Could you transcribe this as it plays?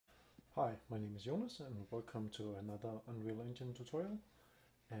Hi, my name is Jonas and welcome to another Unreal Engine tutorial.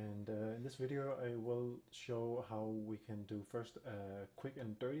 And in this video I will show how we can do first a quick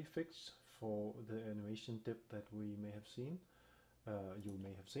and dirty fix for the animation dip that we may have seen. You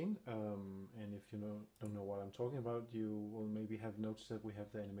may have seen, and if you don't know what I'm talking about, you will maybe have noticed that we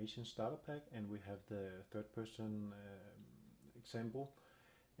have the animation starter pack and we have the third person example.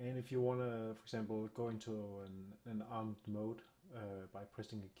 And if you want to, for example, go into an armed mode by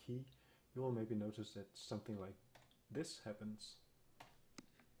pressing a key, you will maybe notice that something like this happens,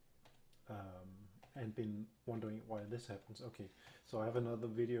 and been wondering why this happens. Okay, so I have another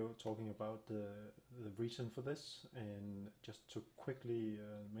video talking about the reason for this, and just to quickly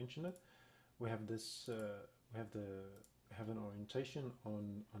mention it, we have this we have an orientation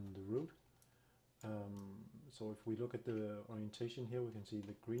on the root. So if we look at the orientation here, we can see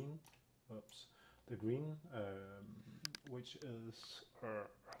the green, which is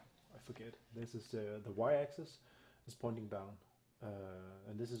I forget. This is the y-axis is pointing down,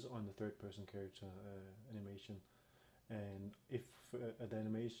 and this is on the third-person character animation. And if the other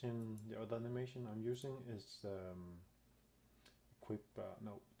animation I'm using is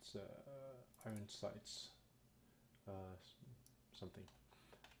iron sights something.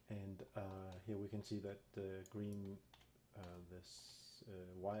 And here we can see that the green, this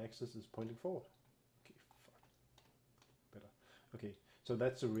y-axis is pointing forward. Okay, better. Okay, so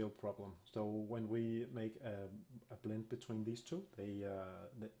that's a real problem. So when we make a blend between these two,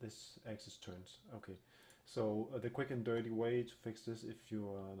 this axis turns. Okay, so the quick and dirty way to fix this, if you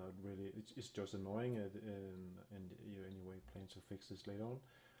are not really, it's just annoying, and you anyway plan to fix this later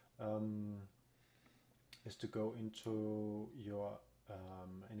on, is to go into your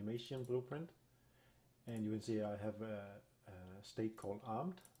animation blueprint, and you can see I have a state called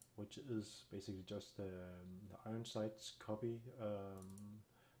armed, which is basically just the iron sights copy,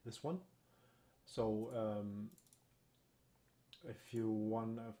 this one. So if you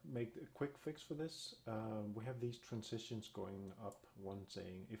want to make a quick fix for this, we have these transitions going up, one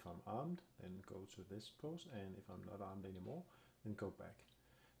saying if I'm armed, then go to this pose, and if I'm not armed anymore, then go back.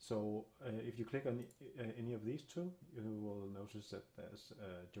 So if you click on any of these two, you will notice that there's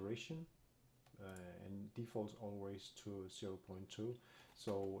a duration, and defaults always to 0.2.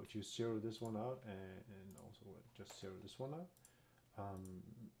 So if you zero this one out and also just zero this one out,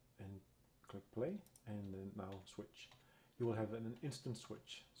 and click play, and then now switch, you will have an instant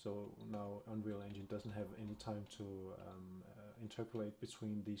switch. So now Unreal Engine doesn't have any time to interpolate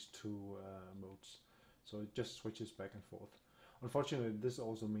between these two modes. So it just switches back and forth. Unfortunately, this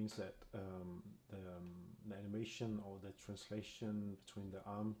also means that the animation or the translation between the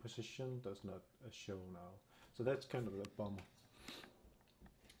arm position does not show now. So that's kind of a bummer.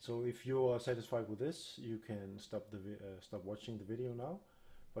 So if you are satisfied with this, you can stop watching the video now.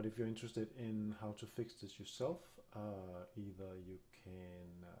 But if you're interested in how to fix this yourself, either you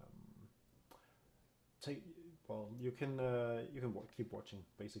can keep watching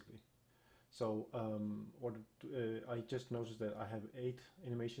basically. So I just noticed that I have 8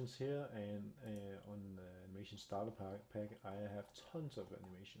 animations here, and on the animation starter pack I have tons of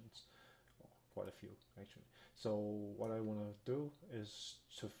animations, quite a few actually. So what I want to do is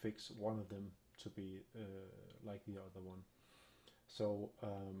to fix one of them to be like the other one. So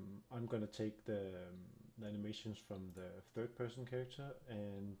I'm going to take the animations from the third person character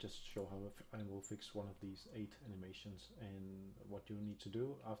and just show how I will fix one of these 8 animations, and what you need to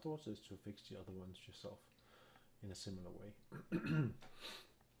do afterwards is to fix the other ones yourself in a similar way.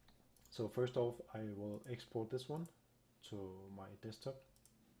 So first off, I will export this one to my desktop,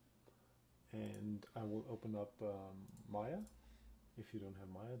 and I will open up Maya. If you don't have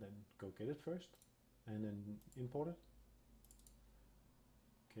Maya, then go get it first and then import it.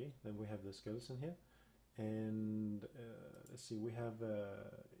 Okay, then we have the skeleton here, and let's see, we have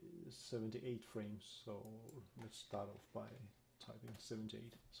 78 frames, so let's start off by typing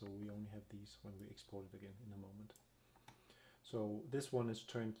 78. So we only have these when we export it again in a moment. So this one is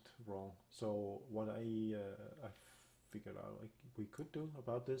turned wrong. So what I figured out like we could do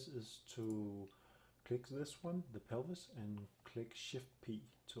about this is to click this one, the pelvis, and click Shift P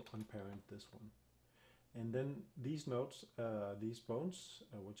to unparent this one. And then these nodes, these bones,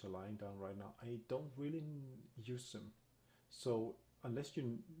 which are lying down right now, I don't really use them. So unless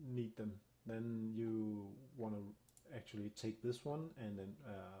you need them, then you want to actually take this one and then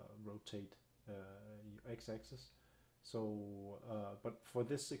rotate your x-axis. So, but for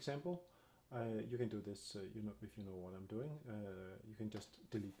this example, you can do this. If you know what I'm doing, you can just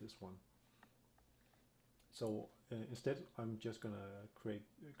delete this one. So instead, I'm just gonna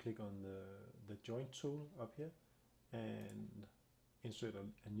click on the joint tool up here, and insert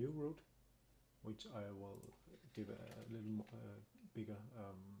a new root, which I will give a little bigger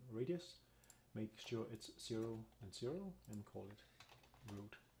radius. Make sure it's 0 and 0 and call it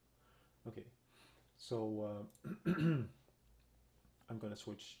root. Okay, so I'm gonna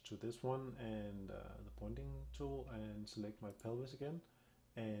switch to this one and the pointing tool and select my pelvis again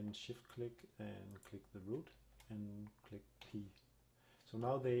and shift click and click the root and click P. So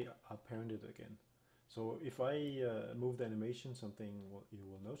now they are parented again. So if I move the animation, something what you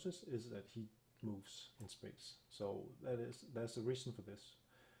will notice is that he moves in space. So that's the reason for this,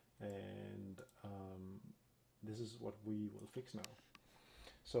 and this is what we will fix now.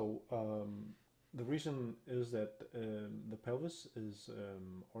 So the reason is that the pelvis is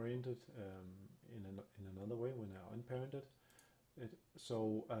oriented in another way when they are unparented.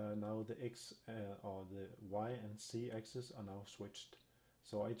 So now the X or the Y and Z axis are now switched.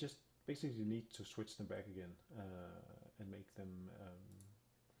 So I just basically need to switch them back again and make them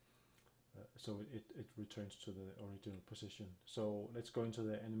so it returns to the original position. So let's go into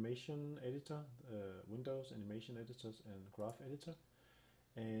the animation editor, Windows animation editors and graph editor,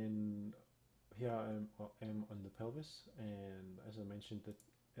 and here I am on the pelvis, and as I mentioned that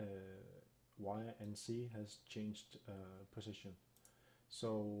Y and Z has changed position.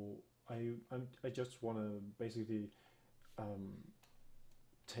 So I just want to basically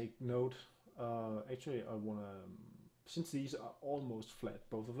take note. Actually, I want to, since these are almost flat,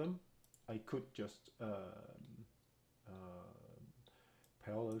 both of them, I could just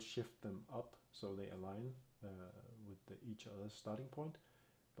parallel shift them up so they align with each other's starting point.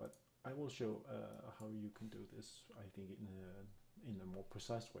 But I will show how you can do this, I think, in a more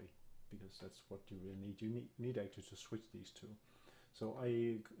precise way, because that's what you really need. You need actually to switch these two. So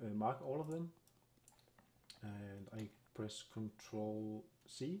I mark all of them, and I press Ctrl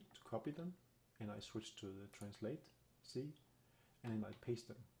C to copy them, and I switch to the Translate C, and I paste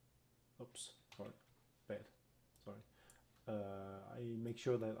them. Oops, sorry, bad, sorry. I make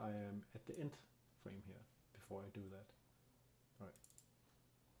sure that I am at the end frame here before I do that. Alright,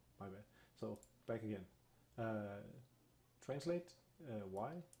 my bad. So back again. Translate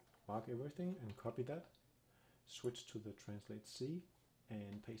Y, mark everything and copy that. Switch to the Translate C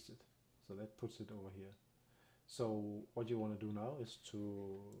and paste it. So that puts it over here. So what you want to do now is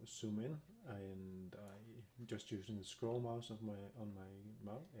to zoom in, and I'm just using the scroll mouse of on my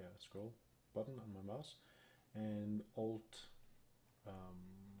mouse, scroll button on my mouse, and Alt,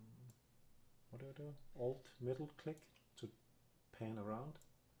 what do I do? Alt middle click to pan around,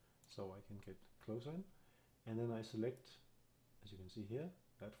 so I can get closer in, and then I select, as you can see here,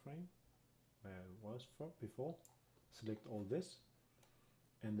 that frame where it was before. Select all this,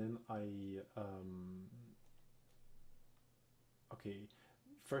 and then I okay,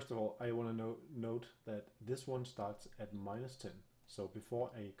 first of all, I want to note that this one starts at -10. So before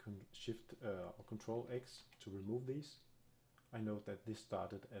I can shift or Control X to remove these, I note that this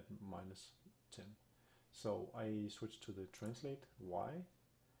started at -10. So I switch to the Translate Y,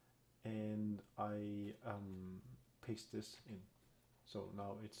 and I paste this in. So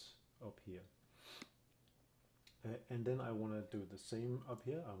now it's up here. And then I want to do the same up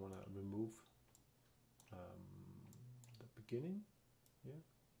here. I want to remove the beginning here.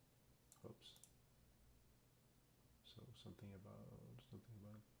 Oops. So something about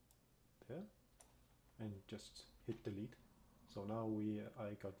there, and just hit delete. So now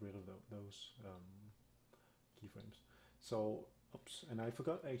I got rid of those keyframes. So oops, and I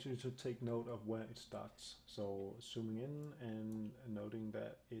forgot actually to take note of where it starts. So zooming in and noting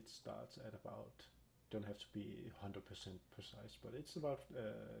that it starts at about, don't have to be 100% precise, but it's about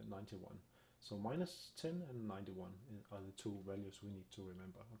 91. So -10 and 91 are the two values we need to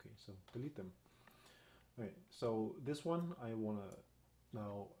remember. Okay, so delete them. Okay, so this one I wanna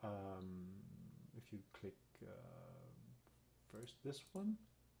now, if you click first this one,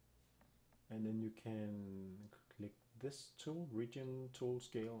 and then you can click this tool, region tool,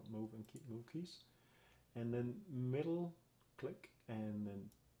 scale, move and move keys, and then middle click and then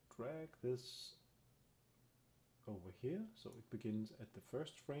drag this over here, so it begins at the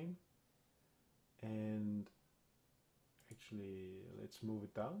first frame, and actually let's move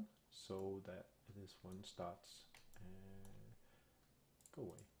it down so that this one starts go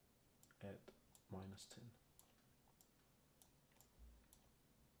away at -10.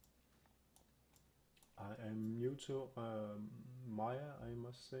 I am new to Maya, I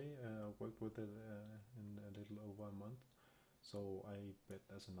must say. Worked with it in a little over a month, so I bet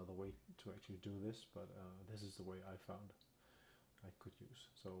there's another way to actually do this, but this is the way I found I could use.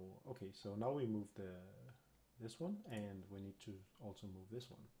 So okay, so now we move this one, and we need to also move this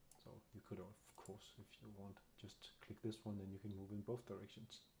one. So you could, of course, if you want, just click this one, then you can move in both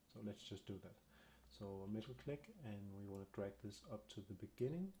directions. So let's just do that. So a middle click, and we want to drag this up to the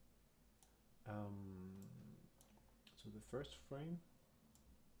beginning, to the first frame,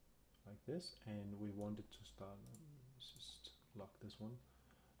 like this, and we want it to start, let's just lock this one,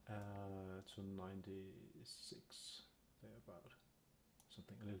 to 96, thereabout,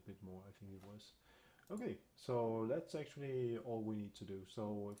 something a little bit more, I think it was. Okay, so that's actually all we need to do.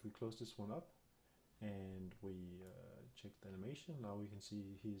 So if we close this one up, and we check the animation, now we can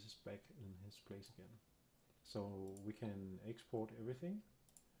see he's back in his place again. So we can export everything,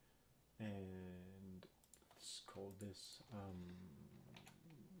 and let's call this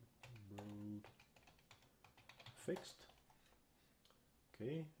road fixed.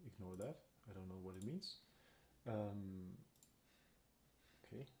 Okay, ignore that, I don't know what it means.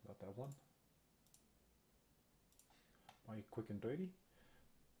 Okay, not that one. My quick and dirty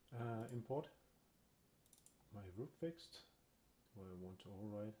import my root fixed. Do I want to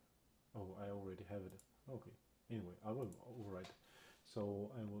override? Oh, I already have it. Okay, anyway, I will override. So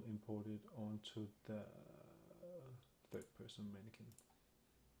I will import it onto the third person mannequin.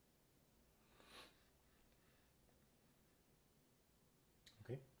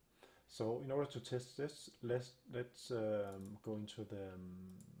 Okay, so in order to test this, let's go into the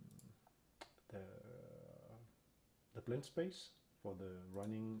blend space for the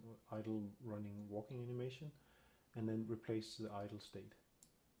running, idle, running, walking animation, and then replace the idle state.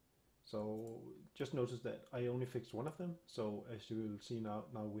 So just notice that I only fixed one of them. So as you will see now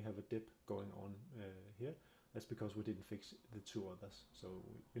we have a dip going on here. That's because we didn't fix the two others. So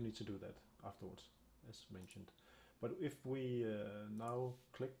we need to do that afterwards, as mentioned. But if we now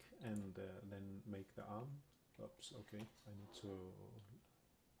click and then make the arm, oops, okay, I need to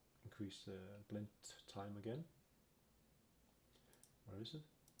increase the blend time again. Where is it?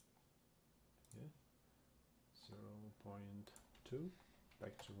 Yeah, 0.2,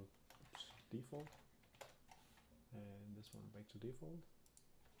 back to default, and this one back to default.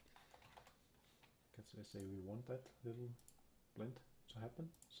 Because let's say we want that little blend to happen.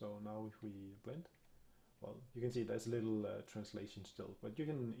 So now if we blend, well, you can see there's a little translation still, but you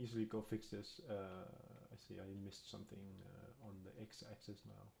can easily go fix this. I see I missed something on the x-axis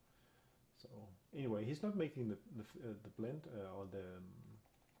now. So anyway, he's not making the blend or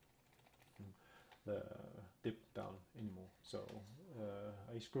the dip down anymore. So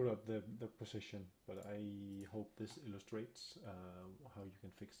I screwed up the position, but I hope this illustrates how you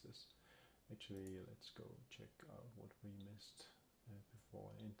can fix this. Actually, let's go check out what we missed before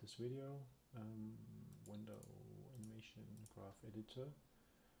I end this video. Window, animation, graph editor,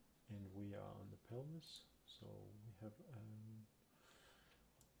 and we are on the pelvis. So we have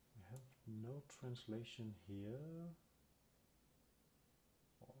no translation here,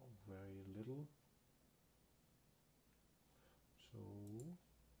 or very little. So,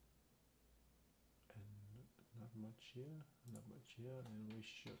 and not much here, not much here, and we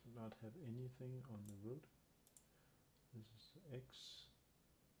should not have anything on the root. This is X.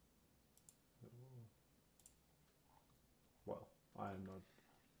 Well, I am not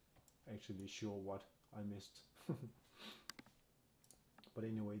actually sure what I missed. But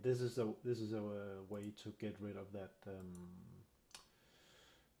anyway, this is a way to get rid of that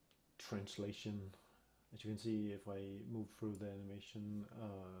translation. As you can see, if I move through the animation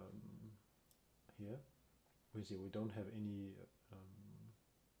here, we see we don't have any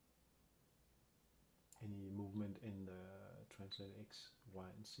movement in the translate X, Y,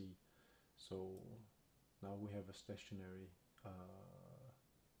 and Z. So now we have a stationary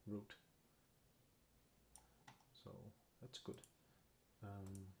root. So that's good.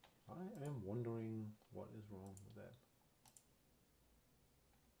 I am wondering what is wrong with that.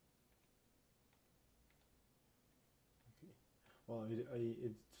 Okay. Well,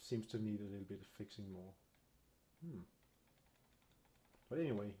 it seems to need a little bit of fixing more. But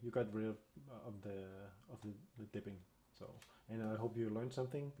anyway, you got rid of the dipping. So, and I hope you learned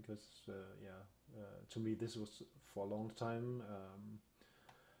something, because to me this was for a long time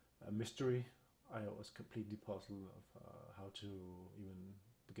a mystery. I was completely puzzled of how to even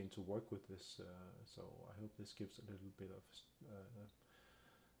begin to work with this. So I hope this gives a little bit of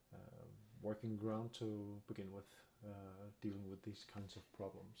working ground to begin with dealing with these kinds of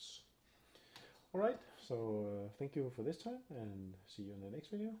problems. Alright, so thank you for this time, and see you in the next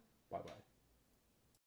video. Bye bye.